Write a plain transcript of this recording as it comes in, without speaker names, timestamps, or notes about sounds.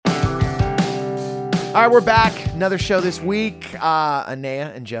All right, we're back. Another show this week.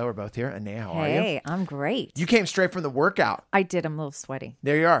 Anea and Joe are both here. Anea, how are you? Hey, I'm great. You came straight from the workout. I did. I'm a little sweaty.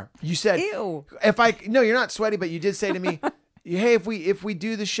 There you are. You said, Ew. No, you're not sweaty, but you did say to me, hey, if we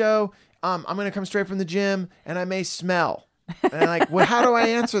do the show, I'm going to come straight from the gym and I may smell. And I'm like, well, how do I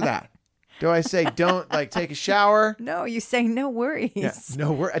answer that? Do I say, don't take a shower? No, you say no worries. Yeah,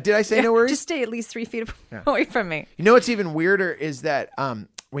 no worries. Did I say no worries? Just stay at least 3 feet away from me. You know what's even weirder is that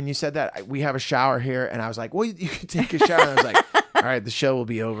when you said that, we have a shower here, and I was like, well, you can take a shower. And I was like, all right, the show will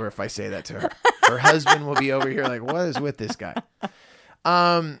be over if I say that to her. Her husband will be over here like, what is with this guy?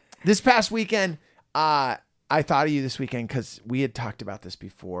 This past weekend, I thought of you this weekend because we had talked about this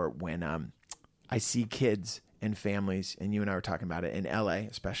before when I see kids and families, and you and I were talking about it in LA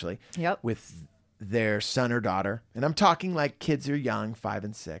especially, Yep. with their son or daughter. And I'm talking like kids are young, 5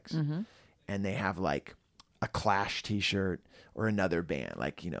 and 6, and they have like a Clash t-shirt or another band,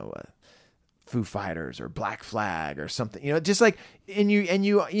 like, Foo Fighters or Black Flag or something, just like, and you, in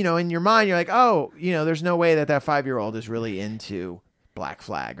your mind, you're like, oh, there's no way that 5-year-old is really into Black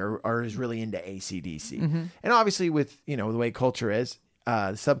Flag or is really into AC/DC. And obviously with, the way culture is, the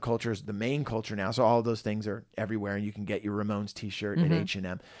subculture is the main culture now. So all of those things are everywhere, and you can get your Ramones t-shirt at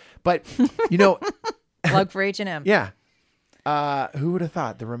H&M. But, Plug for H&M. yeah. Who would have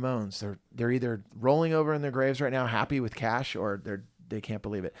thought the Ramones? They're either rolling over in their graves right now, happy with cash, or they can't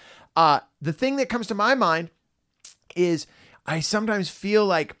believe it. The thing that comes to my mind is I sometimes feel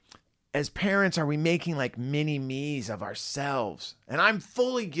like, as parents, are we making like mini me's of ourselves? And I'm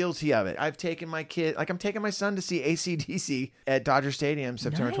fully guilty of it. I've taken my kid, I'm taking my son to see AC/DC at Dodger Stadium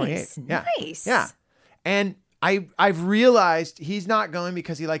September 28th. Yeah. Nice. Yeah. And I've realized he's not going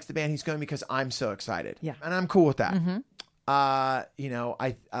because he likes the band. He's going because I'm so excited. Yeah. And I'm cool with that. I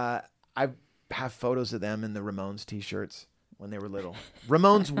have photos of them in the Ramones t-shirts when they were little.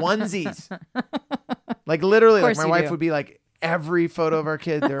 Ramones onesies. Like literally, like my wife would be like, every photo of our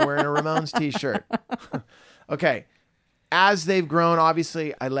kid, they're wearing a Ramones t-shirt. Okay. As they've grown,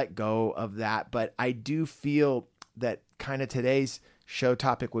 obviously I let go of that, but I do feel that kind of today's show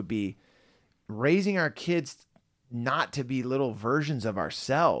topic would be raising our kids not to be little versions of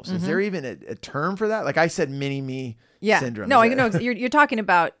ourselves. Is there even a term for that? Like I said, mini me syndrome. No, you're talking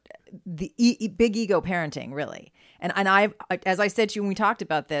about the big ego parenting, really. And I've, as I said to you when we talked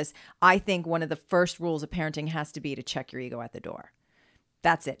about this, I think one of the first rules of parenting has to be to check your ego at the door.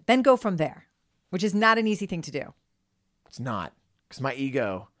 That's it. Then go from there, which is not an easy thing to do. It's not, because my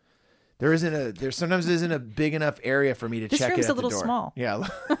ego, there sometimes isn't a big enough area for me to check it at the door. This room's a little small. Yeah.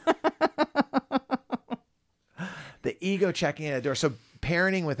 The ego checking at the door. So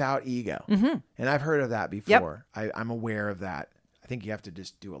parenting without ego. And I've heard of that before. Yep. I'm aware of that. I think you have to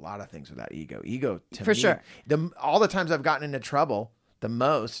just do a lot of things without ego. Ego, to for me, sure. All the times I've gotten into trouble the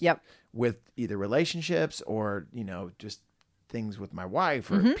most Yep. with either relationships or, just things with my wife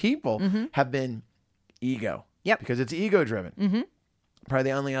or people have been ego. Yep. Because it's ego driven.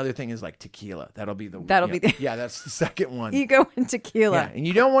 Probably the only other thing is like tequila. That'll be the yeah, that's the second one. Ego and tequila. Yeah. And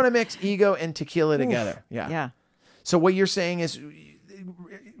you don't want to mix ego and tequila together. Yeah. Yeah. So what you're saying is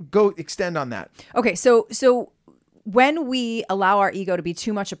go extend on that. Okay. So when we allow our ego to be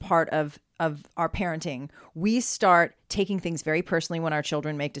too much a part of our parenting, we start taking things very personally when our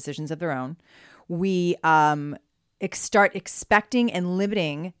children make decisions of their own. We start expecting and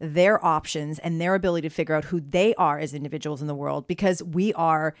limiting their options and their ability to figure out who they are as individuals in the world, because we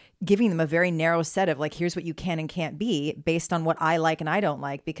are giving them a very narrow set of like, here's what you can and can't be based on what I like and I don't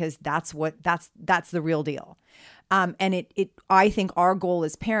like, because that's the real deal. And I think our goal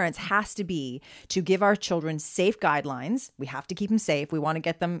as parents has to be to give our children safe guidelines. We have to keep them safe. We want to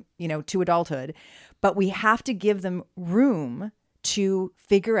get them, to adulthood, but we have to give them room to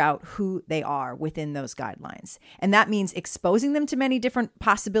figure out who they are within those guidelines. And that means exposing them to many different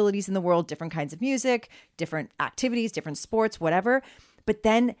possibilities in the world, different kinds of music, different activities, different sports, whatever. But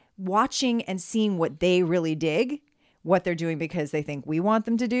then watching and seeing what they really dig, what they're doing because they think we want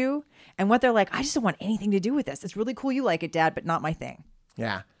them to do, and what they're like, I just don't want anything to do with this. It's really cool you like it, Dad, but not my thing.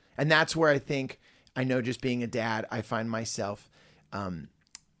 Yeah. And that's where I know just being a dad, I find myself,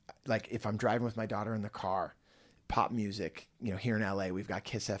 like if I'm driving with my daughter in the car, pop music, here in LA, we've got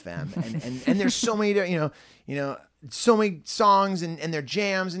Kiss FM and there's so many, so many songs and their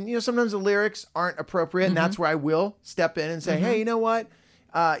jams. And, sometimes the lyrics aren't appropriate. And that's where I will step in and say, hey, you know what?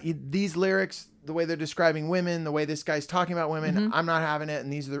 These lyrics, the way they're describing women, the way this guy's talking about women, I'm not having it.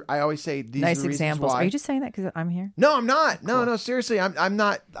 And I always say these nice are the examples. reasons why. Are you just saying that because I'm here? No, I'm not. No, seriously. I'm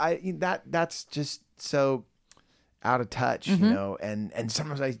not. That's just so out of touch, and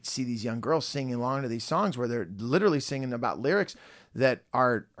sometimes I see these young girls singing along to these songs where they're literally singing about lyrics that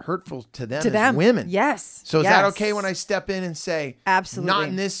are hurtful to them To as them. women. Yes. So is that Yes. okay when I step in and say, Absolutely. not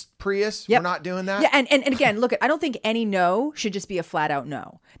in this Prius, Yep. we're not doing that? Yeah, and again, look, I don't think any no should just be a flat out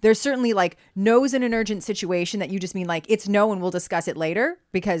no. There's certainly like no's in an urgent situation that you just mean like it's no and we'll discuss it later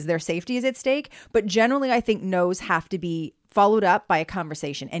because their safety is at stake. But generally, I think no's have to be followed up by a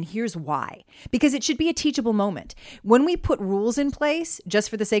conversation. And here's why. Because it should be a teachable moment. When we put rules in place just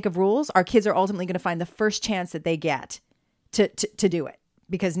for the sake of rules, our kids are ultimately going to find the first chance that they get to do it.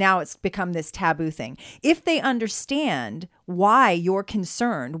 Because now it's become this taboo thing. If they understand why you're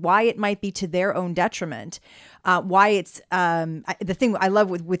concerned, why it might be to their own detriment, why it's the thing I love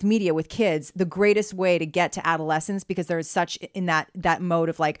with media with kids, the greatest way to get to adolescence, because there is such in that mode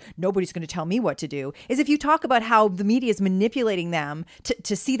of like nobody's going to tell me what to do, is if you talk about how the media is manipulating them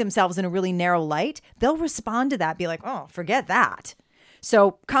to see themselves in a really narrow light, they'll respond to that, be like, oh, forget that.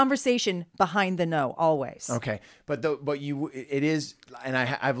 So conversation behind the no always. Okay, but it is, and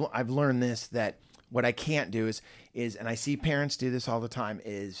I've learned this, that what I can't do is, and I see parents do this all the time,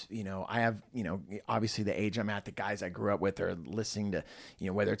 is, I have, obviously the age I'm at, the guys I grew up with are listening to,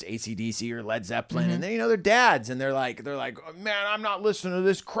 whether it's AC/DC or Led Zeppelin, and then, they're dads, and they're like, oh, man, I'm not listening to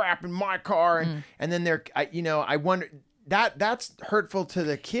this crap in my car, and then I wonder. That's hurtful to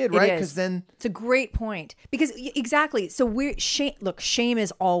the kid, right? Because then it's a great point. Because exactly. So shame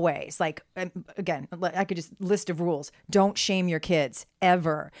is always like, again, I could just list of rules. Don't shame your kids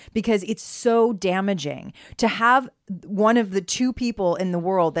ever, because it's so damaging to have one of the two people in the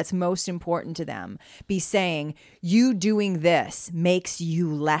world that's most important to them be saying, you doing this makes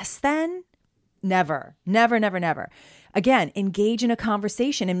you less than. Never, never, never, never. Again, engage in a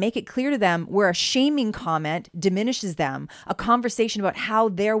conversation and make it clear to them where a shaming comment diminishes them, a conversation about how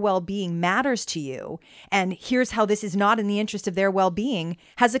their well-being matters to you, and here's how this is not in the interest of their well-being,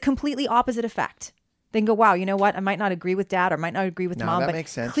 has a completely opposite effect. They can go, wow, you know what? I might not agree with dad or might not agree with mom, but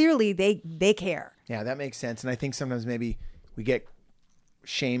makes sense. Clearly they care. Yeah, that makes sense. And I think sometimes maybe we get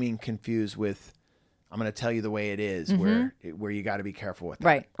shaming confused with, I'm going to tell you the way it is, where you got to be careful with that.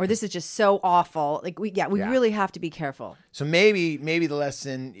 Right. Or this is just so awful. Like we really have to be careful. So maybe the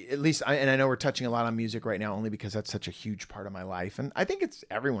lesson, at least, and I know we're touching a lot on music right now, only because that's such a huge part of my life. And I think it's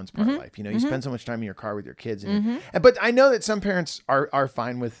everyone's part of life. You spend so much time in your car with your kids. But I know that some parents are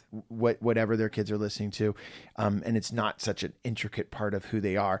fine with whatever their kids are listening to. And it's not such an intricate part of who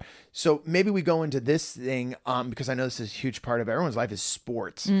they are. So maybe we go into this thing, because I know this is a huge part of everyone's life, is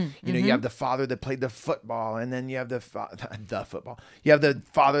sports. You have the father that played the football, and then you have the football. You have the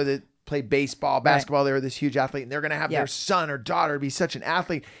father that played baseball, basketball. Right. They were this huge athlete, and they're going to have their son or daughter be such an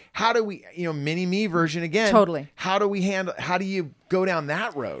athlete. How do we, mini me version again? Totally. How do you go down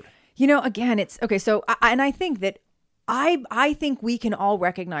that road? Again, it's okay. So, I think that I think we can all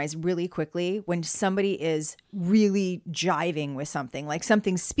recognize really quickly when somebody is really jiving with something, like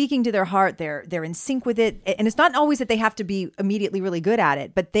something's speaking to their heart, they're in sync with it. And it's not always that they have to be immediately really good at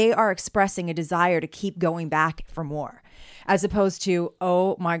it, but they are expressing a desire to keep going back for more. As opposed to,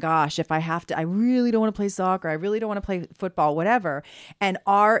 oh my gosh, if I have to, I really don't want to play soccer. I really don't want to play football, whatever. And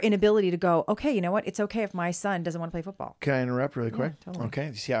our inability to go, okay, you know what? It's okay if my son doesn't want to play football. Can I interrupt really quick? Yeah, totally. Okay.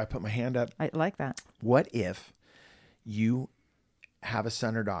 You see how I put my hand up? I like that. What if you have a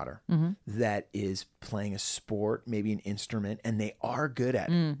son or daughter that is playing a sport, maybe an instrument, and they are good at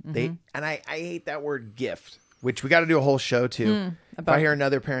it? I hate that word gift, which we got to do a whole show too. If I hear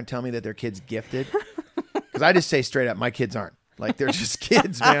another parent tell me that their kid's gifted, because I just say straight up, my kids aren't. Like, they're just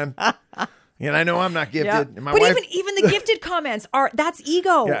kids, man. And I know I'm not gifted. Yep. And my but wife... even the gifted comments that's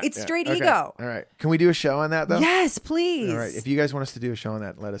ego. It's straight ego. All right. Can we do a show on that though? Yes, please. All right. If you guys want us to do a show on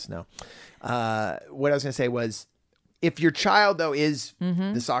that, let us know. What I was going to say was, if your child though is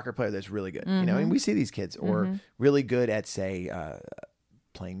the soccer player that's really good, and we see these kids, or really good at, say,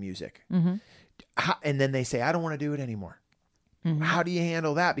 playing music, and then they say, I don't want to do it anymore. How do you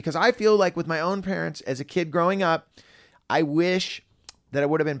handle that? Because I feel like with my own parents as a kid growing up, I wish that I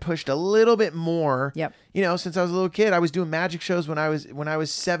would have been pushed a little bit more. Yep. Since I was a little kid, I was doing magic shows when I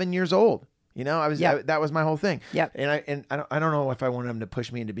was 7 years old. That was my whole thing. Yep. And I don't know if I wanted him to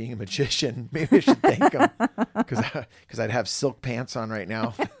push me into being a magician. Maybe I should thank him because I'd have silk pants on right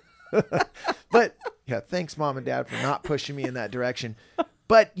now. But yeah, thanks mom and dad for not pushing me in that direction.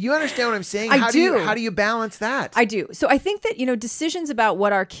 But you understand what I'm saying? How do you balance that? I do. So I think that, decisions about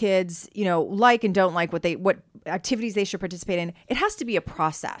what our kids, like and don't like, what activities they should participate in, it has to be a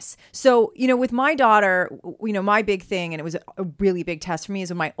process. So, with my daughter, my big thing, and it was a really big test for me,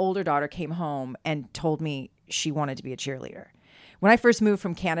 is when my older daughter came home and told me she wanted to be a cheerleader. When I first moved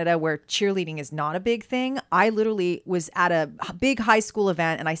from Canada, where cheerleading is not a big thing, I literally was at a big high school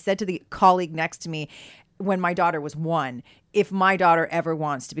event, and I said to the colleague next to me, when my daughter was 1, if my daughter ever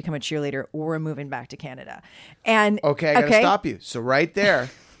wants to become a cheerleader, we're moving back to Canada. And Okay, I gotta stop you. So right there,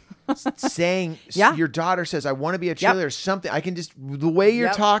 saying your daughter says, I want to be a cheerleader, something, I can just, the way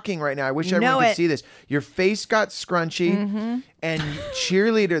you're talking right now, I wish everyone could see this. Your face got scrunchy and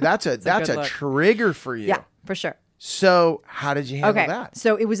cheerleader, that's a trigger for you. Yeah, for sure. So how did you handle that?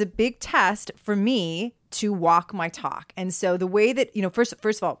 So it was a big test for me to walk my talk. And so the way that, first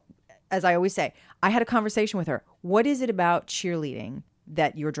of all, as I always say, I had a conversation with her. What is it about cheerleading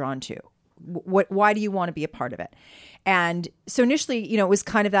that you're drawn to? Why do you want to be a part of it? And so initially, it was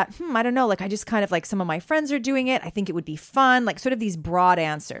kind of that, I don't know, like I just kind of like some of my friends are doing it. I think it would be fun, like sort of these broad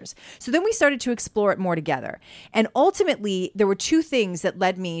answers. So then we started to explore it more together. And ultimately, there were 2 things that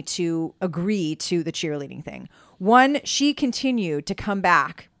led me to agree to the cheerleading thing. One, she continued to come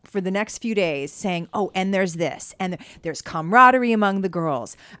back for the next few days saying, oh, and there's this, and there's camaraderie among the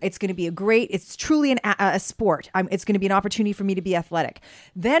girls. It's going to be it's truly a sport. It's going to be an opportunity for me to be athletic.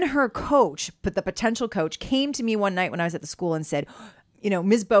 Then her coach, but the potential coach, came to me one night when I was at the school and said,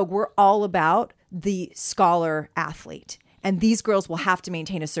 Ms. Bogue, we're all about the scholar athlete. And these girls will have to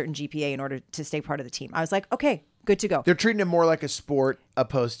maintain a certain GPA in order to stay part of the team. I was like, okay, good to go. They're treating it more like a sport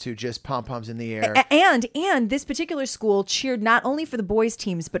opposed to just pom-poms in the air. And this particular school cheered not only for the boys'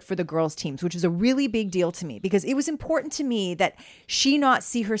 teams, but for the girls' teams, which is a really big deal to me because it was important to me that she not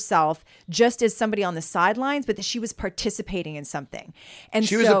see herself just as somebody on the sidelines, but that she was participating in something. And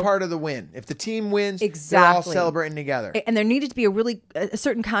she was a part of the win. If the team wins, they're all celebrating together. And there needed to be a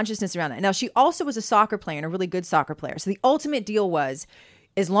certain consciousness around that. Now, she also was a soccer player and a really good soccer player. So the ultimate deal was,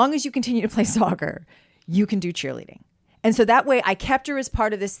 as long as you continue to play soccer, you can do cheerleading. And so that way I kept her as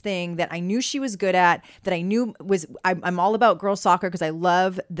part of this thing that I knew she was good at, that I knew I'm all about girls soccer because I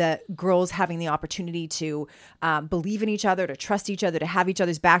love the girls having the opportunity to believe in each other, to trust each other, to have each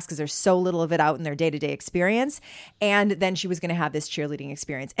other's backs because there's so little of it out in their day-to-day experience. And then she was going to have this cheerleading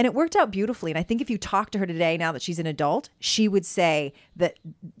experience. And it worked out beautifully. And I think if you talk to her today, now that she's an adult, she would say that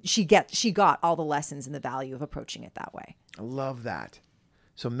she got all the lessons and the value of approaching it that way. I love that.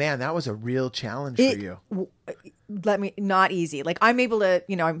 So, man, that was a real challenge for you. Not easy. Like I'm able to,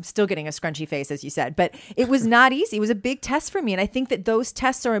 I'm still getting a scrunchy face, as you said, but it was not easy. It was a big test for me. And I think that those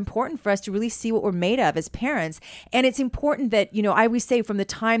tests are important for us to really see what we're made of as parents. And it's important that, I always say from the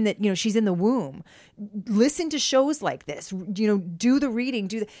time that, she's in the womb, listen to shows like this, do the reading,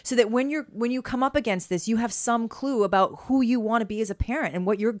 so that when you come up against this, you have some clue about who you want to be as a parent and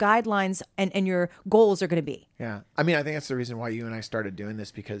what your guidelines and your goals are going to be. Yeah. I mean, I think that's the reason why you and I started doing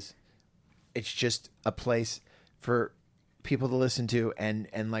this, because it's just a place for people to listen to.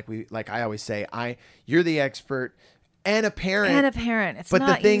 And like I always say, you're the expert and a parent. It's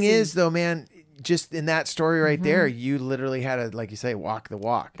not the thing easy. is though, man, just in that story right there, you literally had to, like you say, walk the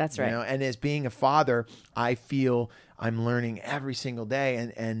walk. That's right. And as being a father, I feel I'm learning every single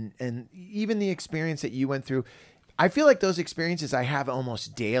day. And even the experience that you went through, I feel like those experiences I have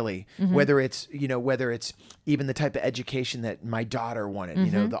almost daily, whether it's even the type of education that my daughter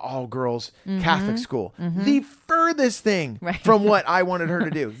wanted, the all girls Catholic school, the furthest thing from what I wanted her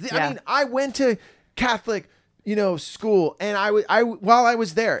to do. I mean, I went to Catholic, school, and while I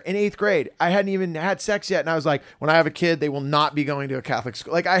was there in 8th grade, I hadn't even had sex yet. And I was like, when I have a kid, they will not be going to a Catholic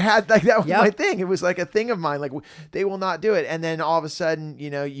school. Like that was my thing. It was like a thing of mine. Like they will not do it. And then all of a sudden,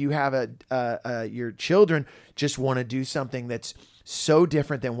 you have your children just want to do something that's so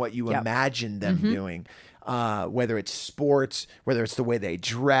different than what you imagined them doing, whether it's sports, whether it's the way they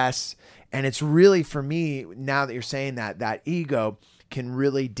dress. And it's really, for me, now that you're saying that ego can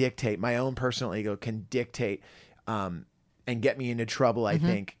really dictate, my own personal ego can dictate and get me into trouble, I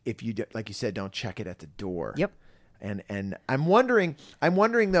think, if you, like you said, don't check it at the door. Yep. And I'm wondering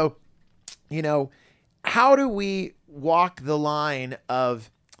though, how do we walk the line of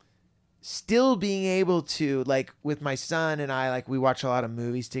still being able to, like with my son and I, like we watch a lot of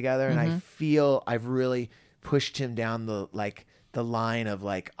movies together, and I feel I've really pushed him down the line of,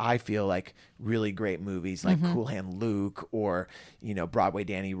 like, I feel like really great movies like Cool Hand Luke or, Broadway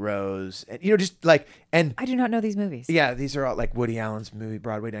Danny Rose, and, just like, and I do not know these movies. Yeah. These are all like Woody Allen's movie,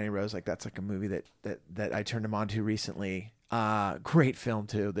 Broadway Danny Rose. Like that's like a movie that I turned him on to recently. Great film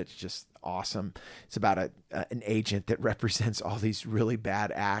too. That's just awesome. It's about an agent that represents all these really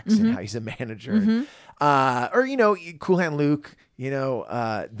bad acts and how he's a manager. Or, Cool Hand Luke,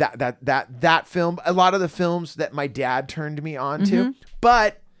 that film, a lot of the films that my dad turned me on to,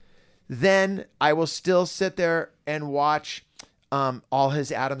 but then I will still sit there and watch, all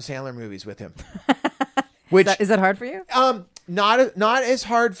his Adam Sandler movies with him. Which is that hard for you? Not as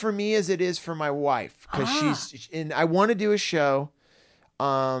hard for me as it is for my wife, because I want to do a show,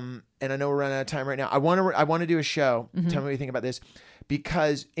 and I know we're running out of time right now. I want to do a show. Tell me what you think about this,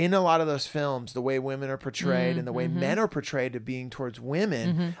 because in a lot of those films, the way women are portrayed and the way men are portrayed to being towards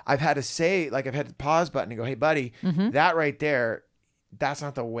women, I've had to say, like, I've had the pause button and go, hey, buddy, that right there, that's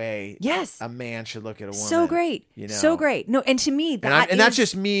not the way a man should look at a woman. So great. You know? So great. No, and to me, and that's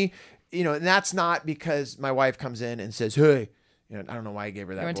just me, you know, and that's not because my wife comes in and says, hey, you know, I don't know why I gave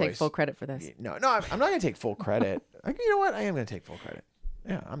her that voice. You want to take full credit for this? No, I'm not going to take full credit. You know what? I am going to take full credit.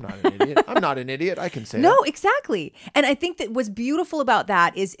 Yeah, I'm not an idiot. I'm not an idiot. I can say that. No, exactly. And I think that what's beautiful about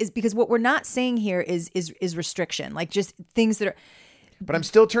that is because what we're not saying here is restriction, like just things that are. But I'm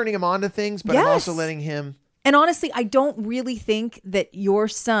still turning him on to things, but I'm also letting him. And honestly, I don't really think that your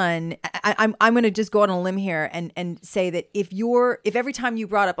son, I'm going to just go on a limb here and say that if every time you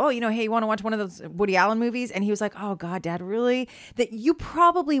brought up, oh, you know, hey, you want to watch one of those Woody Allen movies? And he was like, oh God, Dad, really? That you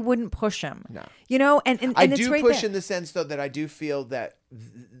probably wouldn't push him. No. You know, and I it's do right push there. in the sense though that I do feel that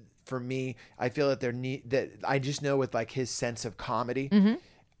for me, I feel that that I just know with like his sense of comedy,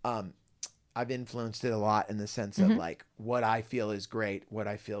 I've influenced it a lot in the sense of like what I feel is great, what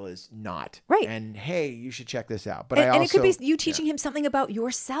I feel is not. Right. And hey, you should check this out. But and it could be you teaching him something about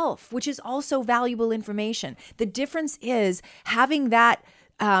yourself, which is also valuable information. The difference is having that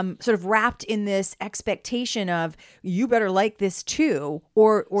sort of wrapped in this expectation of you better like this too,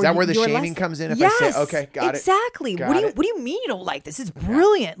 or is that where the shaming comes in? If I say, okay, got exactly. it. What do you mean you don't like this? It's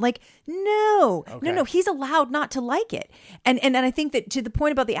brilliant. Like, no. He's allowed not to like it. And I think that to the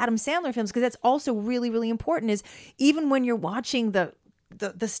point about the Adam Sandler films, because that's also really, really important, is even when you're watching the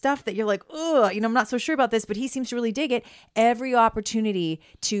stuff that you're like, ugh, you know, I'm not so sure about this, but he seems to really dig it. Every opportunity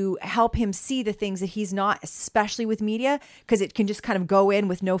to help him see the things that he's not, especially with media, because it can just kind of go in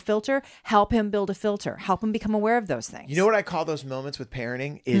with no filter, help him build a filter, help him become aware of those things. You know what I call those moments with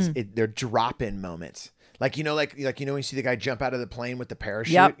parenting is they're drop-in moments. Like, you know, like you know, when you see the guy jump out of the plane with the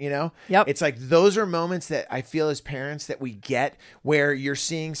parachute, you know, it's like those are moments that I feel as parents that we get where you're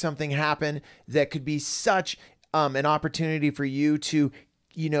seeing something happen that could be such an opportunity for you to,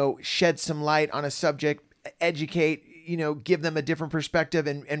 you know, shed some light on a subject, educate, you know, give them a different perspective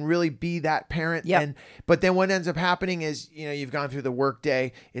and really be that parent. But then what ends up happening is, you know, you've gone through the work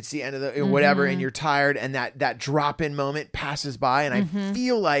day, it's the end of the whatever, and you're tired, and that drop-in moment passes by. And I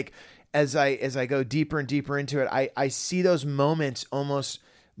feel like as I go deeper and deeper into it, I see those moments almost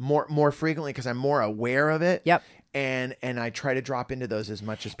more frequently because I'm more aware of it. And I try to drop into those as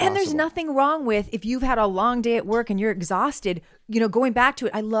much as possible. And there's nothing wrong with, if you've had a long day at work and you're exhausted, you know, going back to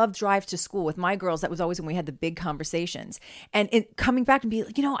it. I love drives to school with my girls. That was always when we had the big conversations. And coming back and be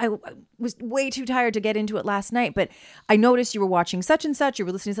like, you know, I was way too tired to get into it last night, but I noticed you were watching such and such, you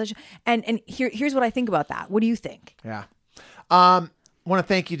were listening to such, and here's what I think about that. What do you think? Yeah. Want to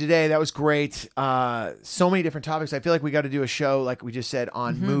thank you today. That was great. So many different topics. I feel like we got to do a show, like we just said,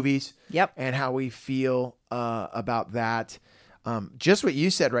 on movies. And how we feel about that. Just what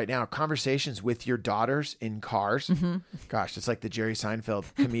you said right now, conversations with your daughters in cars. Gosh, it's like the Jerry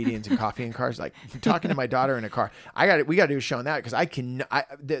Seinfeld comedians and coffee in cars. Like talking to my daughter in a car. We got to do a show on that because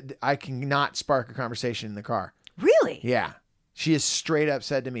I cannot spark a conversation in the car. Really? Yeah. She has straight up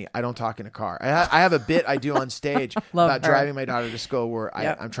said to me, I don't talk in a car. I have a bit I do on stage about driving my daughter to school where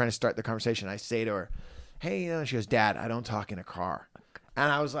I'm trying to start the conversation. I say to her, hey, you know, she goes, Dad, I don't talk in a car. And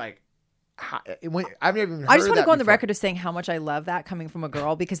I was like, I've never even heard I just want to go on the before. record of saying how much I love that coming from a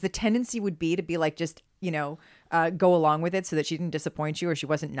girl, because the tendency would be to be like, just, you know, go along with it so that she didn't disappoint you or she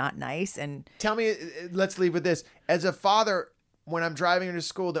wasn't not nice. And tell me, let's leave with this. As a father, when I'm driving her to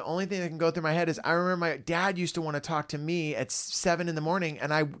school, the only thing that can go through my head is I remember my dad used to want to talk to me at 7 a.m.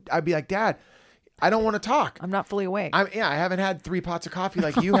 and I'd be like, Dad, I don't want to talk. I'm not fully awake. I haven't had 3 pots of coffee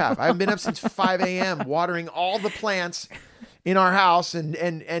like you have. I haven't been up since 5 a.m. watering all the plants in our house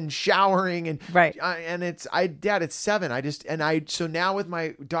and showering and and Dad, it's 7. So now with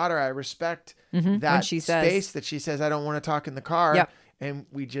my daughter, I respect that space that she says I don't want to talk in the car, and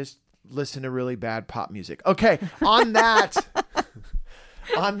we just listen to really bad pop music. Okay, on that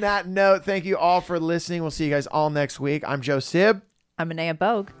note, thank you all for listening. We'll see you guys all next week. I'm Joe Sib. I'm Anea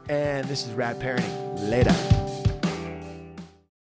Bogue. And this is Rad Parenting. Later.